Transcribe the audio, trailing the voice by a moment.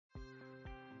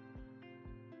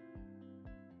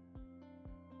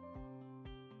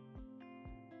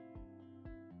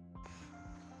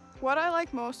What I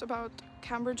like most about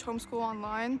Cambridge Homeschool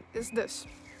Online is this.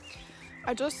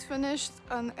 I just finished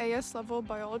an AS level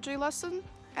biology lesson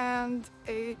and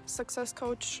a success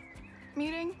coach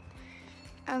meeting,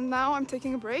 and now I'm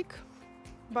taking a break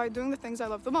by doing the things I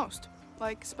love the most,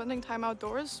 like spending time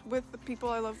outdoors with the people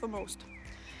I love the most.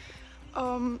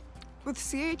 With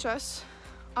CHS,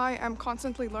 I am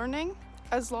constantly learning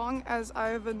as long as I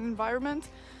have an environment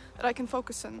that I can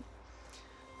focus in.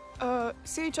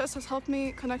 CHS has helped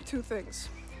me connect two things.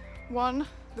 One,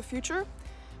 the future,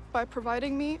 by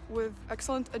providing me with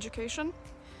excellent education,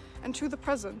 and two, the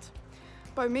present,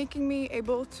 by making me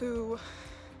able to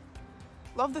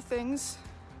love the things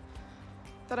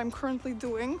that I'm currently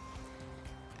doing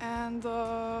and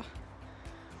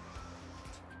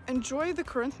enjoy the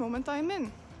current moment I'm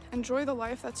in. Enjoy the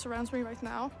life that surrounds me right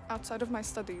now outside of my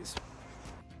studies.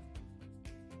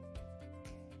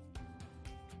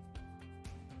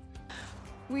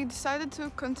 We decided to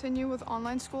continue with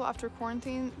online school after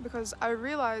quarantine because I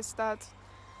realized that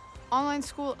online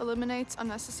school eliminates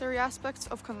unnecessary aspects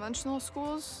of conventional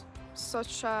schools,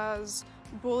 such as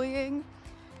bullying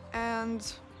and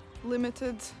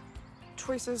limited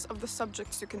choices of the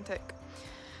subjects you can take.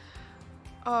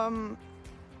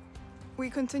 We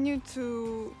continued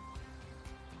to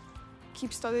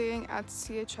keep studying at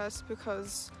CHS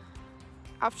because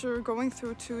after going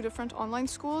through 2 different online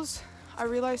schools, I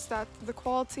realized that the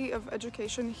quality of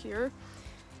education here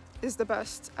is the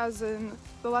best, as in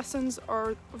the lessons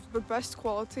are of the best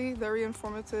quality, very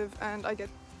informative, and I get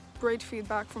great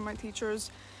feedback from my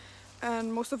teachers.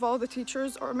 And most of all, the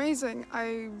teachers are amazing.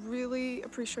 I really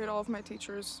appreciate all of my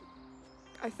teachers.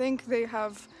 I think they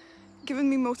have given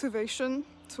me motivation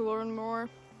to learn more,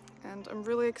 and I'm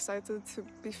really excited to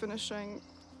be finishing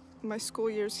my school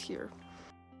years here.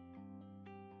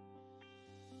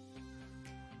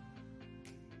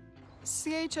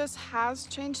 CHS has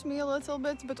changed me a little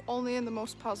bit, but only in the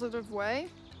most positive way.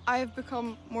 I have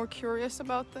become more curious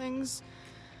about things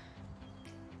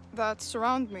that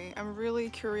surround me. I'm really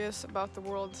curious about the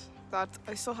world that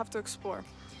I still have to explore.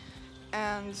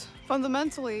 And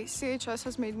fundamentally, CHS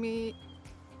has made me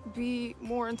be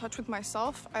more in touch with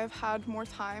myself. I've had more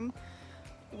time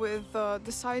with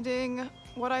deciding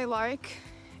what I like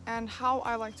and how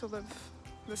I like to live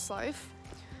this life.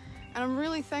 And I'm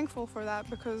really thankful for that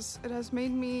because it has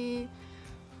made me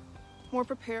more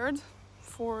prepared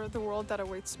for the world that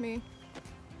awaits me.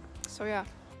 So yeah.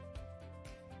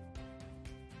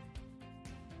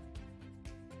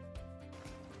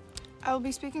 I'll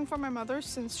be speaking for my mother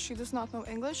since she does not know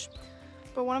English,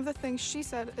 but one of the things she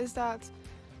said is that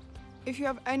if you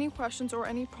have any questions or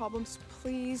any problems,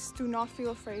 please do not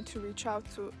feel afraid to reach out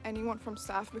to anyone from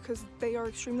staff because they are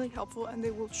extremely helpful and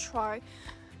they will try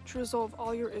to resolve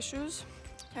all your issues.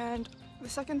 And the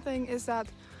second thing is that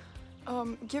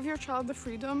give your child the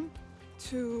freedom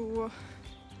to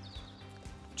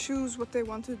choose what they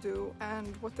want to do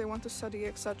and what they want to study,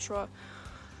 etc.,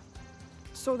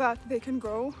 so that they can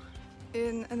grow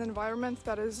in an environment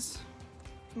that is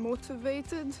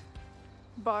motivated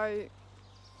by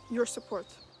your support.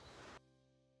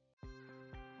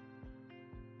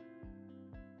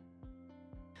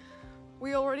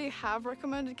 We already have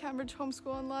recommended Cambridge Homeschool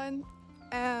Online,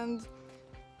 and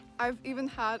I've even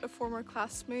had a former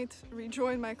classmate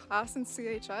rejoin my class in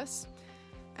CHS,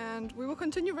 and we will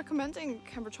continue recommending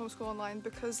Cambridge Homeschool Online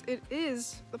because it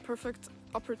is the perfect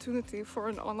opportunity for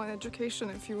an online education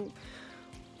if you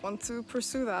want to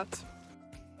pursue that.